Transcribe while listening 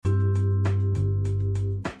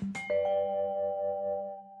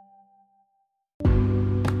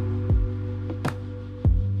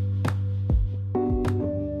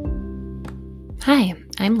Hi,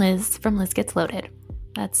 I'm Liz from Liz Gets Loaded.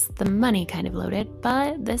 That's the money kind of loaded,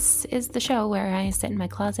 but this is the show where I sit in my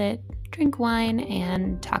closet, drink wine,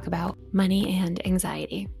 and talk about money and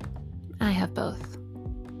anxiety. I have both.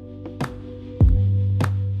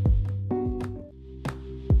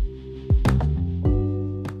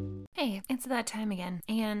 Hey, it's that time again,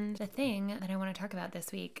 and the thing that I want to talk about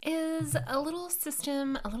this week is a little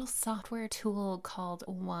software tool called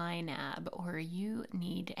YNAB, or You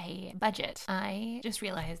Need a Budget. I just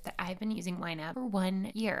realized that I've been using YNAB for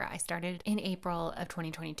 1 year. I started in April of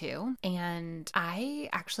 2022, and I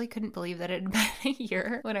actually couldn't believe that it had been a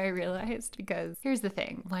year when I realized, because here's the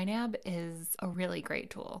thing, YNAB is a really great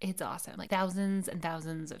tool. It's awesome. Like thousands and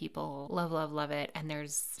thousands of people love it, and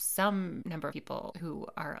there's some number of people who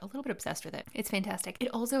are a little bit obsessed with it. It's fantastic. It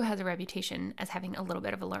also has a reputation as having a little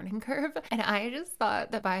bit of a learning curve, and I just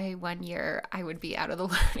thought that by 1 year I would be out of the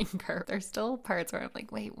learning curve. There's still parts where I'm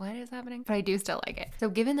like, wait, what is happening? But I do still like it. So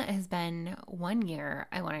given that it has been 1 year,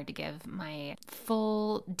 I wanted to give my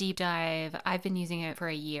full deep dive, I've been using it for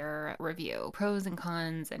a year review, pros and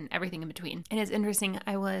cons and everything in between. And it's interesting,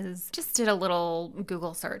 I did a little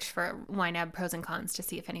Google search for YNAB pros and cons to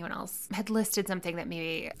see if anyone else had listed something that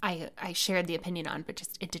maybe I shared the opinion on, but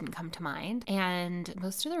just it didn't come to mind. And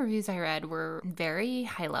most of the reviews I read were very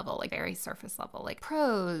high level, like very surface level, like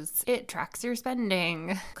pros, it tracks your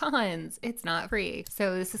spending, cons, it's not free.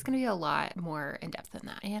 So this is going to be a lot more in depth than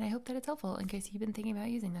that. And I hope that it's helpful in case you've been thinking about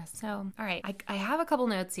using this. So, all right, I have a couple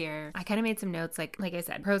notes here. I kind of made some notes, like I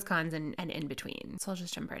said, pros, cons, and in between. So I'll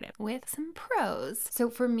just jump right in with some pros. So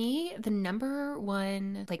for me, the number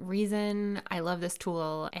one reason I love this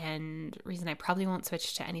tool and reason I probably won't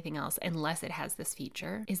switch to anything else unless it has this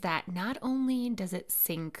feature is that not only does it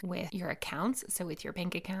sync with your accounts, so with your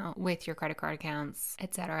bank account, with your credit card accounts,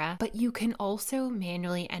 etc., but you can also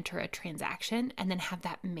manually enter a transaction and then have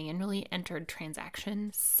that manually entered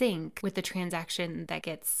transaction sync with the transaction that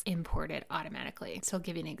gets imported automatically. So I'll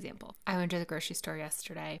give you an example. I went to the grocery store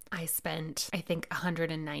yesterday. I spent, I think,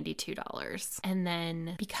 $192. And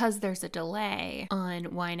then because there's a delay on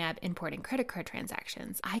YNAB importing credit card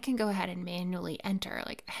transactions, I can go ahead and manually enter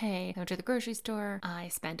hey, I went to the grocery store, I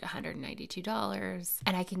spent $192,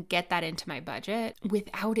 and I can get that into my budget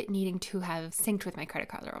without it needing to have synced with my credit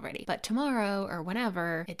card already. But tomorrow or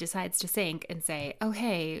whenever it decides to sync and say, oh,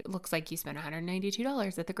 hey, looks like you spent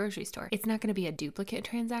 $192 at the grocery store, it's not going to be a duplicate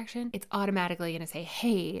transaction. It's automatically going to say,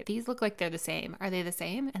 hey, these look like they're the same. Are they the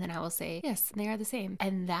same? And then I will say, yes, they are the same.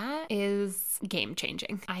 And that is game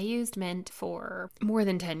changing. I used Mint for more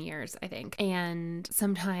than 10 years, I think. And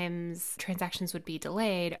sometimes transactions would be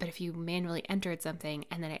delayed, but if you manually entered something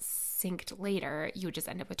and then it synced later, you would just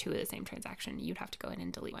end up with two of the same transaction. You'd have to go in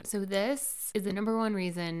and delete one. So this is the number one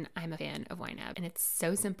reason I'm a fan of YNAB. And it's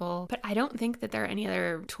so simple, but I don't think that there are any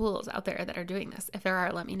other tools out there that are doing this. If there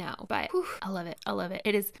are, let me know. But I love it. I love it.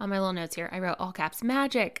 It is on my little notes here. I wrote all caps,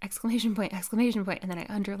 magic, exclamation point, and then I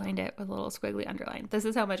underlined it with a little squiggly underline. This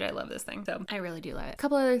is how much I love this thing. So I really do love it. A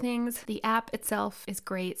couple other things. The app itself is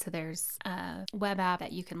great. So there's a web app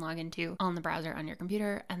that you can log into on the browser on your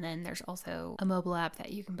computer. And then there's also a mobile app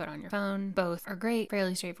that you can put on your phone. Both are great,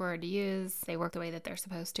 fairly straightforward to use. They work the way that they're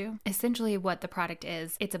supposed to. Essentially what the product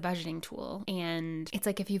is, it's a budgeting tool. And it's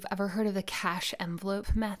like if you've ever heard of the cash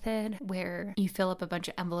envelope method, where you fill up a bunch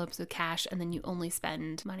of envelopes with cash and then you only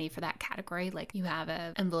spend money for that category. Like you have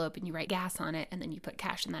an envelope and you write gas on it and then you put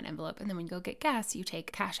cash in that envelope. And then when you go get gas, you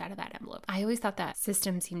take cash out of that envelope. I always thought that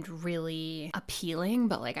system seemed really appealing,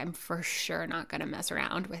 but I'm for sure not going to mess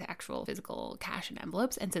around with actual physical cash and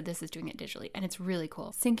envelopes. And so this is doing it digitally and it's really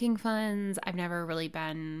cool. Syncing funds, I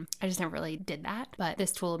just never really did that, but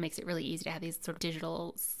this tool makes it really easy to have these sort of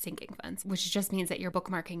digital syncing funds, which just means that you're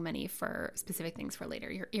bookmarking money for specific things for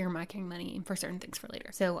later. You're earmarking money for certain things for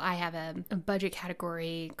later. So I have a budget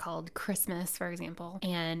category called Christmas, for example,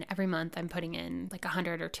 and every month I'm putting in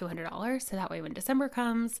 $100 or $200. So that way when December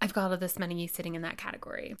comes, I've got all of this money sitting in that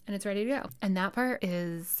category and it's ready to go. And that part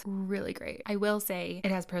is really great. I will say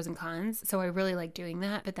it has pros and cons. So I really like doing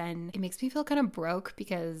that, but then it makes me feel kind of broke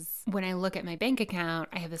because when I look at my bank account,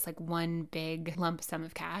 I have this one big lump sum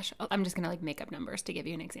of cash. I'm just going to make up numbers to give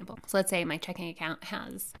you an example. So let's say my checking account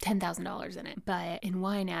has $10,000 in it, but in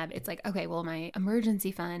YNAB, it's okay, well, my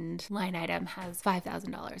emergency fund line item has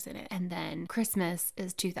 $5,000 in it. And then Christmas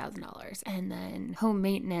is $2,000. And then home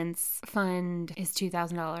maintenance fund is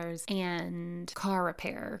 $2,000 and car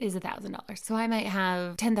repair is $1,000. So I might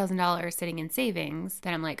have $10,000 sitting in savings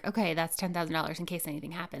that I'm okay, that's $10,000 in case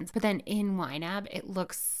anything happens. But then in YNAB, it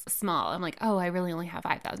looks small. I'm like, oh, I really only have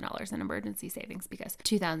 $5,000 in emergency savings because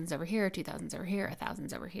 2,000's over here, 2,000's over here,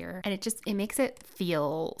 1,000's over here. And it makes it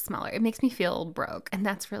feel smaller. It makes me feel broke. And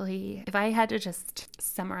that's really, if I had to just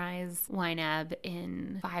summarize YNAB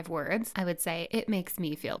in 5 words, I would say it makes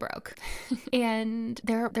me feel broke. And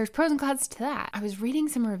there's pros and cons to that. I was reading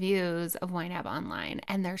some reviews of YNAB online,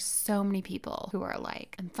 and there's so many people who are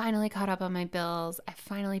like, I'm finally caught up on my bills. I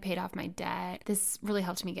finally paid off my debt. This really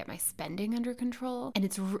helped me get my spending under control. And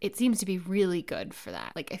it seems to be really good for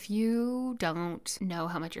that. Like if you don't know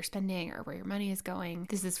how much you're spending or where your money is going,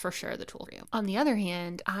 this is for sure the tool for you. On the other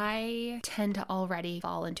hand, I tend to already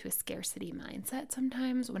fall into a scarcity mindset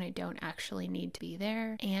sometimes when I don't actually need to be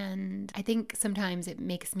there. And I think sometimes it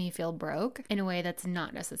makes me feel broke in a way that's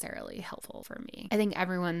not necessarily helpful for me. I think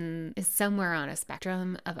everyone is somewhere on a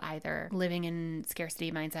spectrum of either living in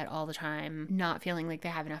scarcity mindset all the time, not feeling like they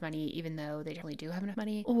have enough money even though they generally do have enough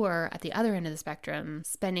money, or at the other end of the spectrum,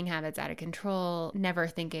 spending habits out of control, never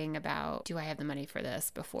thinking about, do I have the money for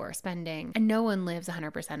this before spending? And no one lives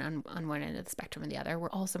 100% on one end of the spectrum or the other. We're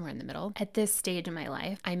all somewhere in the middle. At this stage in my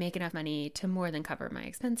life, I make enough money to more than cover my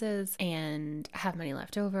expenses and have money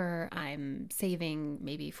left over. I'm saving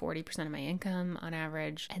maybe 40% of my income on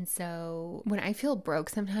average. And so when I feel broke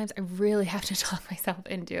sometimes, I really have to talk myself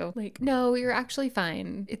into like, no, you're actually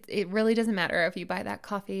fine. It really doesn't matter if you buy that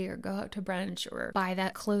coffee or go out to brunch or buy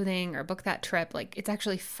that clothing or book that trip. Like it's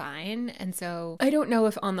actually fine. And so I don't know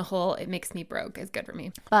if on the whole it makes me broke is good for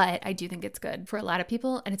me, but I do think it's good for a lot of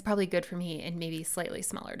people, and it's probably good for me in maybe slightly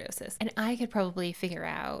smaller doses. And I could probably figure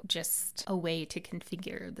out just a way to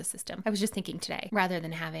configure the system. I was just thinking today, rather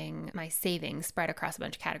than having my savings spread across a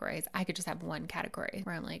bunch of categories, I could just have one category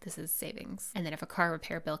where I'm like, this is savings. And then if a car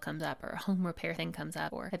repair bill comes up or a home repair thing comes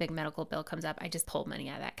up or a big medical bill comes up, I just pull money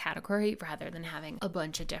out of that category rather than having a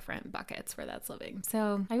bunch of different buckets where that's living.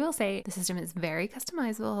 So I will say the system is very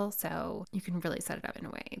customizable, so you can really set it up in a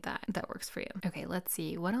way that works for you. Okay, let's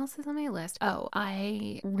see. What else is on my list? Oh,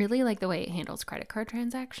 I really like the way it handles credit card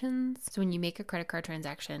transactions. So when you make a credit card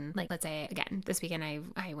transaction, like let's say, again, this weekend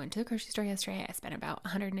I went to the grocery store yesterday. I spent about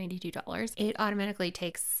 $192. It automatically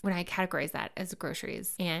takes, when I categorize that as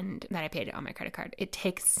groceries and that I paid it on my credit card, it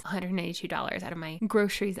takes $192 out of my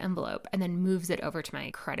groceries envelope and then moves it over to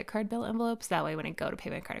my credit card bill envelope. So that way when I go to pay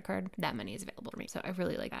my credit card, that money is available for me. So I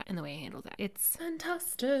really like that and the way I handle that. It's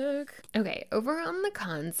fantastic. Okay, over on the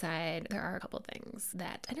con side, there are a couple things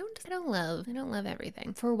that I don't love. I don't love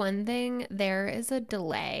everything. For one thing, there is a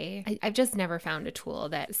delay. I've just never found a tool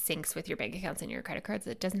that syncs with your bank accounts and your credit cards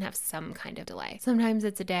that doesn't have some kind of delay. Sometimes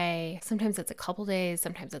it's a day, sometimes it's a couple days,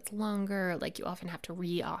 sometimes it's longer. Like you often have to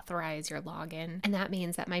reauthorize your login. And that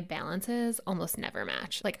means that my balances almost never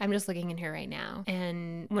match. Like I'm just looking in here right now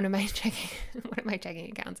and one of my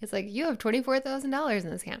checking accounts, it's like, you have $24,000 in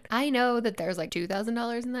this account. I know that there's like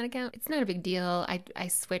 $2,000 in that account. It's not a big deal. I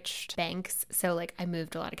switched banks. So like I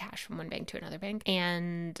moved a lot of cash from one bank to another bank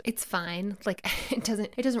and it's fine. Like it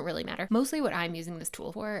doesn't really matter. Mostly what I'm using this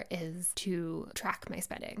tool for is to track my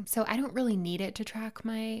spending. So I don't really need it to track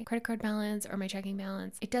my credit card balance or my checking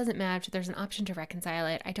balance. It doesn't match. There's an option to reconcile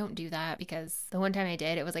it. I don't do that because the one time I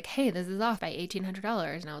did, it was like, hey, this is off by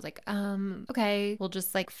 $1,800. And I was like, okay, we'll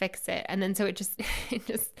just like fix it. And then so it just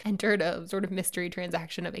entered a sort of mystery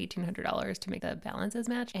transaction of $1,800 to make the balances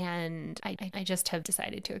match. And I just have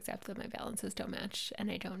decided to accept that my balances don't match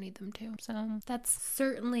and I don't need them to. So that's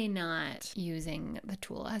certainly not using the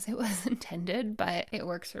tool as it was intended, but it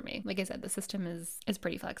works for me. Like I said, the system is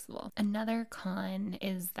pretty flexible. Another con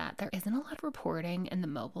is that there isn't a lot of reporting in the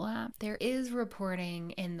mobile app. There is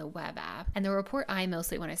reporting in the web app. And the report I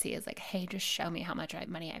mostly want to see is like, hey, just show me how much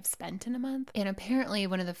money I've spent in a month. And apparently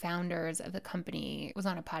one of the founders of the company was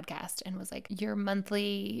on a podcast and was like, your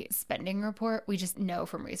monthly spending report, we just know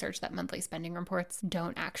from research that monthly spending reports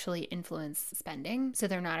don't actually influence spending. So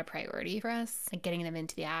they're not a priority for us, like getting them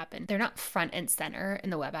into the app. And they're not front and center in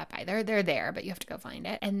the web app either. They're there, but you have to go find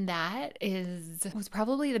it. And that was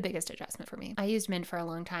probably the biggest adjustment for me. I used Mint for a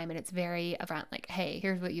long time and it's very upfront, like, hey,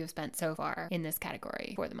 here's what you've spent so far in this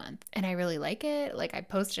category for the month. And I really like it. Like I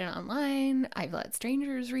posted it online. I've let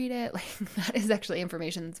strangers read it. Like that is actually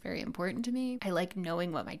information that's very important to me. I like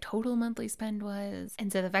knowing what my total monthly spend was.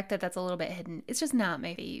 And so the fact that that's a little bit hidden, it's just not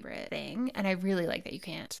my favorite thing. And I really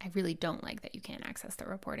don't like that you can't access the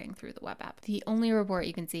reporting through the web app. The only report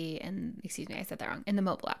you can see in the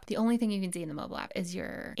mobile app, the only thing you can see in the mobile app is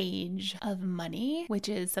your age of money, which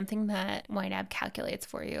is something that YNAB calculates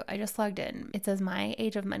for you. I just logged in. It says my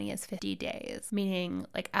age of money is 50 days, meaning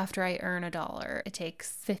like after I earn $1, it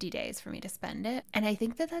takes 50 days for me to spend it. And I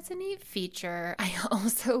think that that's a neat feature. I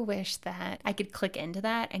also wish that I could click into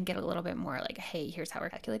that and get a little bit more like, hey, here's how we're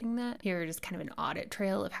calculating that. that. Here is kind of an audit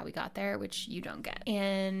trail of how we got there, which you don't get.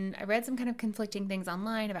 And I read some kind of conflicting things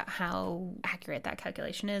online about how accurate that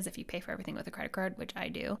calculation is if you pay for everything with a credit card, which I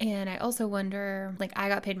do. And I also wonder, like, I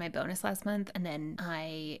got paid my bonus last month, and then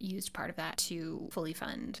I used part of that to fully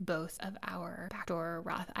fund both of our backdoor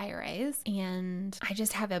Roth IRAs. And I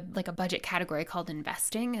just have a budget category called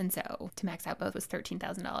investing. And so to max out both was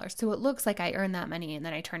 $13,000. So it looks like I earned that money and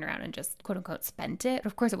then I turned around and just quote unquote spent it.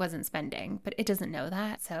 But of course it wasn't spending, but it doesn't know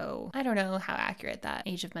that. So I don't know how accurate that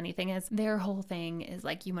age of money thing is. Their whole thing is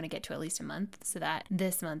like, you want to get to at least a month so that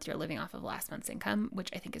this month you're living off of last month's income, which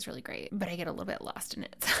I think is really great, but I get a little bit lost in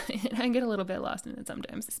it. I get a little bit lost in it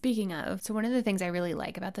sometimes. Speaking of, so one of the things I really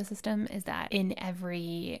like about the system is that in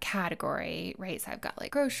every category, right? So I've got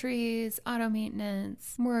like groceries, auto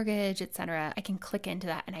maintenance, mortgage, etc. I can click into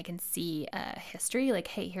that and I can see a history, like,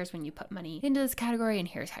 hey, here's when you put money into this category and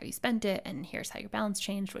here's how you spent it and here's how your balance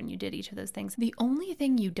changed when you did each of those things. The only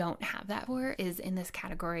thing you don't have that for is in this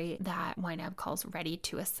category that YNAB calls ready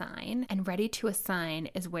to assign. And ready to assign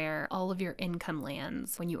is where all of your income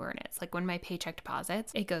lands when you earn it. It's like when my paycheck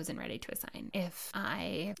deposits, it goes in ready to assign. If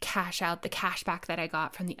I cash out the cash back that I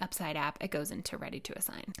got from the Upside app, it goes into ready to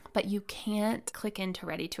assign. But you can't click into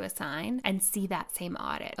ready to assign and see that same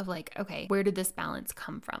audit of like, okay, where did this balance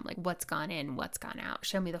come from? Like what's gone in, what's gone out?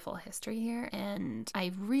 Show me the full history here. And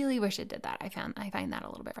I really wish it did that. I find that a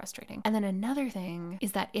little bit frustrating. And then another thing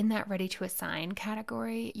is that in that ready to assign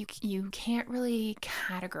category, you can't really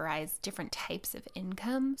categorize different types of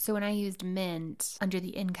income. So when I used Mint under the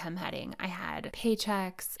income heading, I had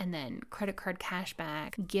paychecks and then credit card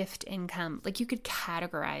cashback, gift income. Like you could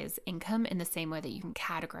categorize income in the same way that you can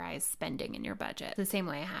categorize spending in your budget. The same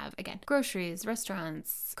way I have, again, groceries,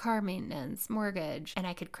 restaurants, car maintenance, mortgage, and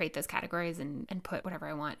I could create those categories and put whatever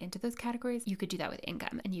I want into those categories. You could do that with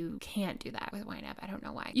income, and you can't do that with YNAB. I don't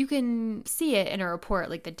know why. You can see it in a report,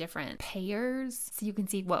 like the different payers. So you can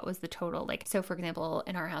see what was the total. Like, so for example,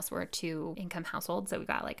 in our house, we're a 2-income household. So we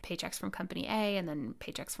got like paychecks from company A and then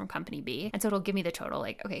paychecks from company B. And so it'll give me the total,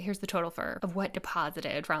 like, okay, here's the total of what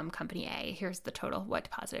deposited from company A. Here's the total of what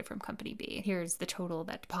deposited from company B. Here's the total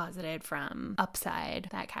that deposited from Upside,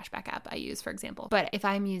 that cashback app I use, for example. But if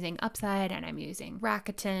I'm using Upside and I'm using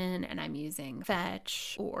Rakuten and I'm using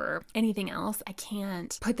Fetch or anything else, I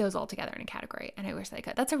can't put those all together in a category. And I wish I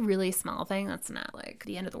could. That's a really small thing. That's not like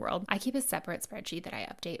the end of the world. I keep a separate spreadsheet that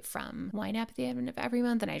I update from YNAB at the end of every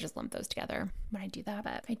month, and I just lump those together when I do that.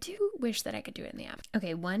 But I do wish that I could do it in the app.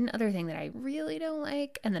 Okay, one other thing that I really don't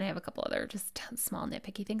like, and then I have a couple other just small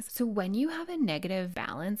nitpicky things. So when you have a negative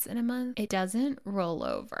balance in a month, it doesn't roll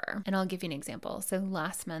over. And I'll give you an example. So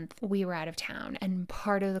last month we were out of town, and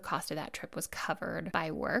part of the cost of that trip was covered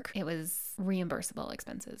by work. It was reimbursable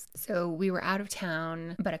expenses. So we were out of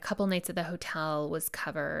town, but a couple nights at the hotel was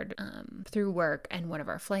covered through work, and one of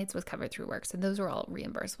our flights was covered through work. So those were all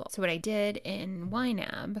reimbursable. So what I did in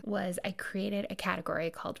YNAB was I created a category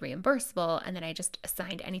called reimbursable, and then I just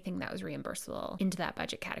assigned anything that was reimbursable into that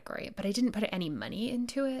budget category, but I didn't put any money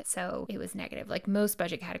into it. So it was negative. Like most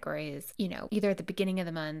budget categories, you know, either at the beginning of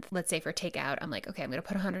the month, let's say for takeout, I'm like, okay, I'm going to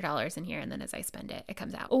put $100 in here, and then as I spend it, it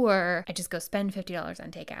comes out. Or I just go spend $50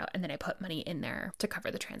 on takeout, and then I put money in there to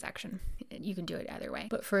cover the transaction. You can do it either way.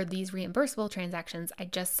 But for these reimbursable transactions, I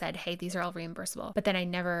just said, hey, these are all reimbursable. But then I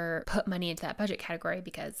never put money into that budget category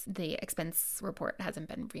because the expense report hasn't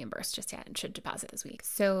been reimbursed just yet and should deposit this week.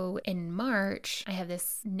 So in March, I have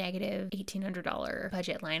this negative $1,800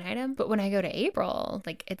 budget line item. But when I go to April,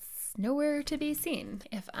 like it's nowhere to be seen.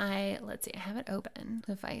 If I, let's see, I have it open.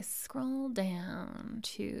 If I scroll down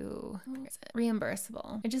to, where is it?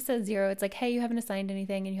 Reimbursable. It just says 0. It's like, hey, you haven't assigned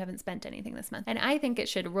anything and you haven't spent anything this month. And I think it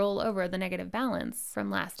should roll over the negative balance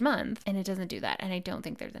from last month, and it doesn't do that. And I don't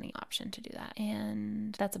think there's any option to do that.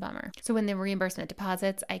 And that's a bummer. So when the reimbursement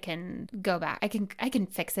deposits, I can go back. I can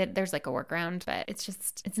fix it. There's like a workaround, but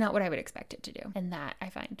it's not what I would expect it to do. And that I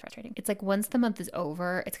find frustrating. It's like once the month is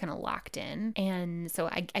over, it's kind of locked in. And so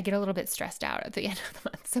I get a little bit stressed out at the end of the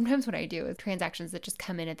month. Sometimes what I do is transactions that just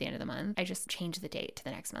come in at the end of the month, I just change the date to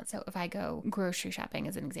the next month. So if I go grocery shopping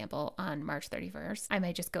as an example on March 31st, I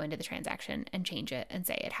might just go into the transaction and change it and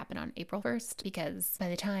say it happened on April 1st, because by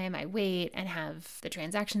the time I wait and have the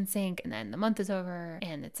transaction sync and then the month is over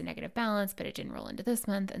and it's a negative balance, but it didn't roll into this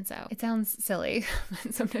month. And so it sounds silly.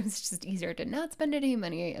 Sometimes it's just easier to not spend any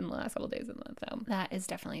money in the last couple days of the month. So that is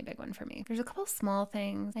definitely a big one for me. There's a couple small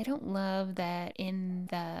things. I don't love that in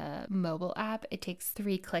the mobile app, it takes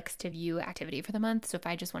 3 clicks to view activity for the month. So if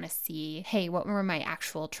I just want to see, hey, what were my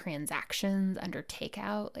actual transactions under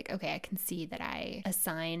takeout? Like, okay, I can see that I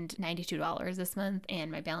assigned $92 this month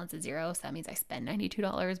and my balance is 0. So that means I spend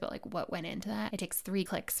 $92, but like what went into that? It takes 3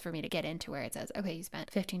 clicks for me to get into where it says, okay, you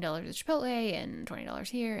spent $15 at Chipotle and $20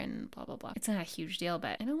 here and blah, blah, blah. It's not a huge deal,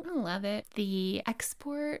 but I don't love it. The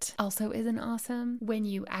export also isn't awesome. When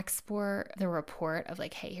you export the report of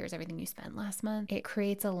like, hey, here's everything you spent last month, it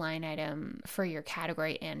creates a line item for your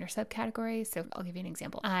category and your subcategory. So I'll give you an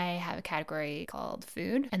example. I have a category called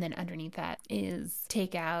food, and then underneath that is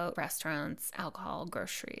takeout, restaurants, alcohol,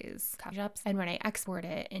 groceries, coffee shops. And when I export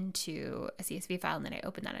it into a CSV file and then I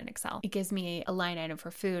open that in Excel, it gives me a line item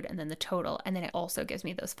for food and then the total. And then it also gives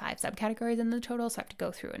me those 5 subcategories in the total. So I have to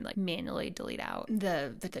go through and like manually delete out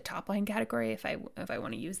the top line category if I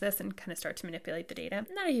want to use this and kind of start to manipulate the data.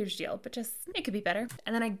 Not a huge deal, but just it could be better.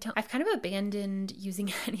 And then I've kind of abandoned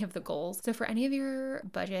using any of the goals. So for any of your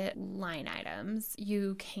budget line items,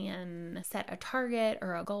 you can set a target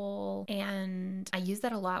or a goal. And I used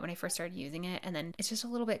that a lot when I first started using it. And then it's just a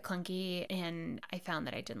little bit clunky and I found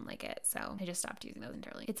that I didn't like it. So I just stopped using those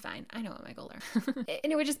entirely. It's fine. I know what my goals are.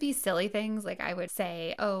 And it would just be silly things. Like I would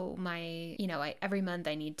say, oh, every month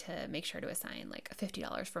I need to make sure to assign like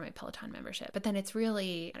 $50 for my Peloton membership. But then it's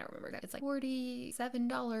really, I don't remember that. It's like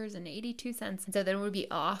 $47.82. And so then it would be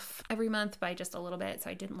off every month by just a little bit. So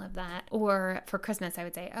I didn't love that. Or for Christmas, I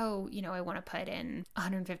would say, oh, I want to put in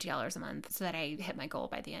 $150 a month so that I hit my goal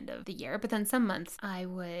by the end of the year. But then some months I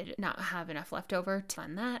would not have enough left over to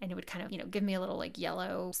fund that. And it would kind of, give me a little like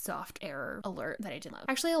yellow soft error alert that I didn't love.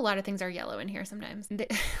 Actually, a lot of things are yellow in here sometimes.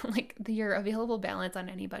 Your available balance on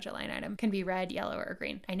any budget line item can be red, yellow, or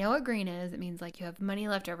green. I know what green is. It means like you have money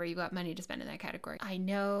left over. You got money to spend in that category. I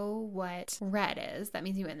know what red is. That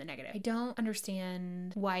means you in the negative. I don't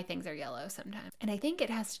understand why things are yellow sometimes. And I think it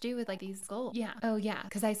has to do with like these goals. Yeah. Oh yeah.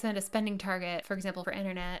 Because I set a spending target, for example, for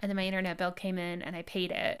internet, and then my internet bill came in and I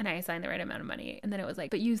paid it and I assigned the right amount of money. And then it was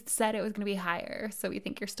like, but you said it was going to be higher. So we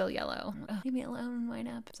think you're still yellow. Leave me alone,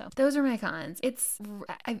 YNAB. So those are my cons.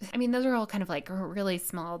 Those are all kind of like really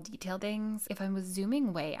small detail things. If I was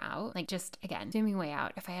zooming way out,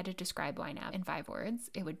 if I had to describe YNAB in 5 words,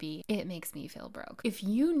 it would be, it makes me feel broke. If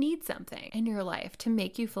you need something in your life to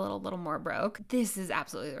make you feel a little more broke, this is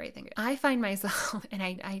absolutely the right thing. I find myself, and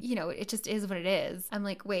it just is what it is. I'm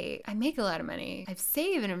like, wait, I make a lot of money. I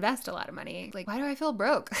save and invest a lot of money. Like, why do I feel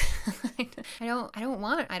broke? I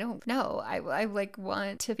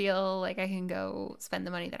want to feel like I can go spend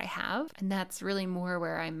the money that I have. And that's really more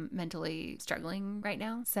where I'm mentally struggling right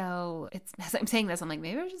now. So as I'm saying this, I'm like,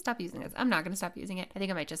 maybe I should stop using this. I'm not going to stop using it. I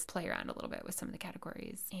think I might just play around a little bit with some of the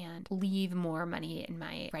categories and leave more money in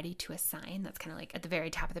my ready to assign. That's kind of like at the very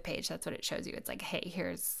top of the page. That's what it shows you. It's like, hey,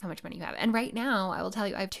 here's how much money you have. And right now, I will tell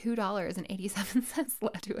you, I have $2.87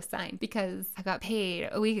 left to assign because I got paid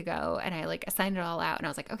a week ago and I like assigned it all out. And I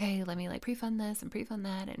was like, okay, let me like pre-fund this and pre-fund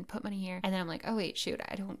that and put money here. And then I'm like, oh wait, shoot,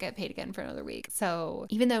 I don't get paid again for another week. So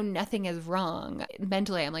even though nothing is wrong,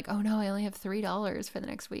 mentally I'm like, oh no, I only have $3 for the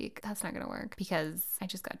next week. That's not going to work because I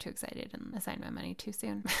just got too excited and assigned my money too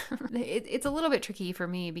soon. It's a little bit tricky for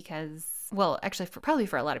me because, well, actually probably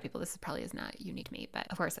for a lot of people, this probably is not unique to me, but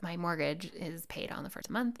of course my mortgage is paid on the first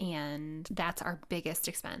month and that's our biggest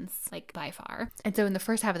expense, like by far. And so in the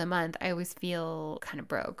first half of the month, I always feel kind of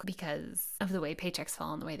broke because of the way paychecks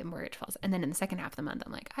fall and the way the mortgage falls. And then in the second half of the month,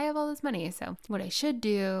 I'm like, I have all this money. So what I should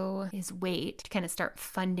do is wait to kind of start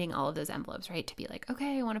funding all of those envelopes, right? To be like,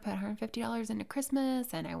 okay, I want to put $150 into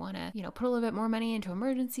Christmas and I want to, put a little bit more money into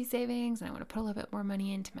emergency savings and I want to put a little bit more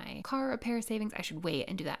money into my car repair savings. I should wait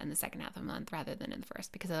and do that in the second half of the month rather than in the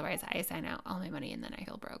first, because otherwise I assign out all my money and then I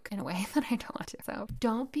feel broke in a way that I don't want to. So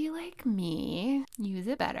don't be like me. Use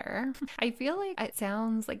it better. I feel like it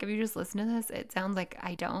sounds like, if you just listen to this, it sounds like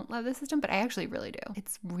I don't love the system, but I actually really do.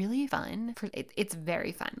 It's really fun. It's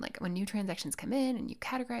very fun. Like when new transactions come in and you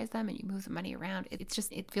categorize them and you move the money around, it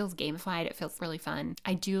feels gamified. It feels really fun.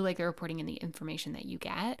 I do like the reporting and the information that you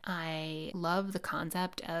get. I love the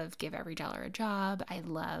concept of give every dollar a job. I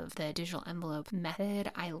love the digital envelope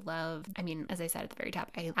method. As I said at the very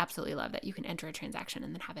top, I absolutely love that you can enter a transaction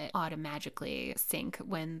and then have it automatically sync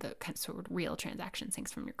when the kind of sort of real transaction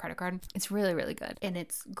syncs from your credit card. It's really, really good. And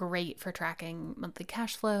it's great for tracking monthly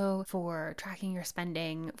cash flow, for tracking your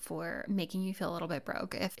spending, for making you feel a little bit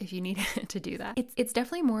broke if you need to do that. It's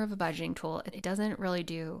definitely more of a budgeting tool. It doesn't really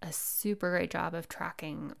do a super great job of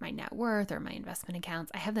tracking my net worth or my investment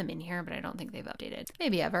accounts. I have them in here, but I don't think they've updated.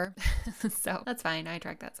 Maybe ever. So that's fine. I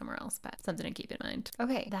track that somewhere else, but something to keep in mind.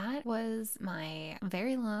 Okay, that was my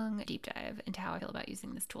very long deep dive into how I feel about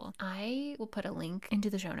using this tool. I will put a link into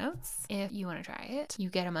the show notes if you want to try it. You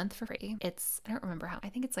get a month for free. I don't remember how, I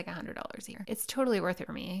think it's like $100 a year. It's totally worth it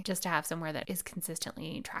for me just to have somewhere that is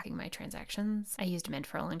consistently tracking my transactions. I used Mint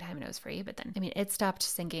for a long time and it was free, but then, it stopped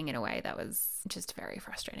syncing in a way that was just very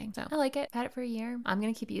frustrating. So I like it. I've had it for a year. I'm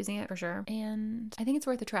going to keep using it for sure. And I think it's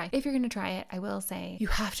worth a try. If you're going to try it, I will say you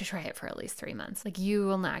have to try it for at least 3 months. Like, you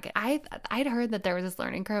will not get, I'd heard that there was this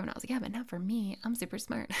learning curve and I was like, yeah, but not for me. I'm super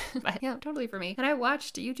smart. But yeah, totally for me. And I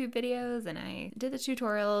watched YouTube videos and I did the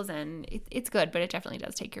tutorials, and it's good, but it definitely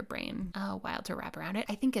does take your brain a while to wrap around it.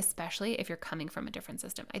 I think especially if you're coming from a different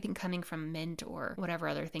system. I think coming from Mint or whatever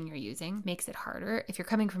other thing you're using makes it harder. If you're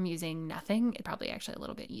coming from using nothing, it's probably actually a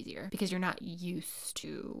little bit easier because you're not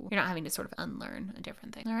having to sort of unlearn a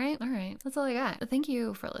different thing. All right. That's all I got. Thank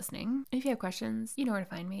you for listening. If you have questions, you know where to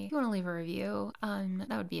find me. If you want to leave a review,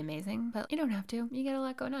 that would be amazing, but you don't have to. You got a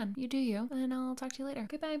lot going on. You do you, and I'll talk to you later.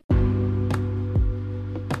 Goodbye.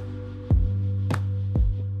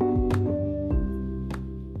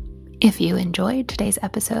 If you enjoyed today's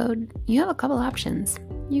episode, you have a couple options.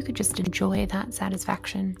 You could just enjoy that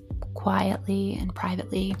satisfaction quietly and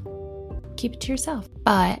privately. Keep it to yourself.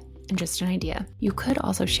 But, just an idea, you could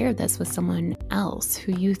also share this with someone else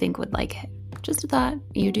who you think would like it. Just a thought.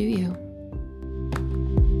 You do you.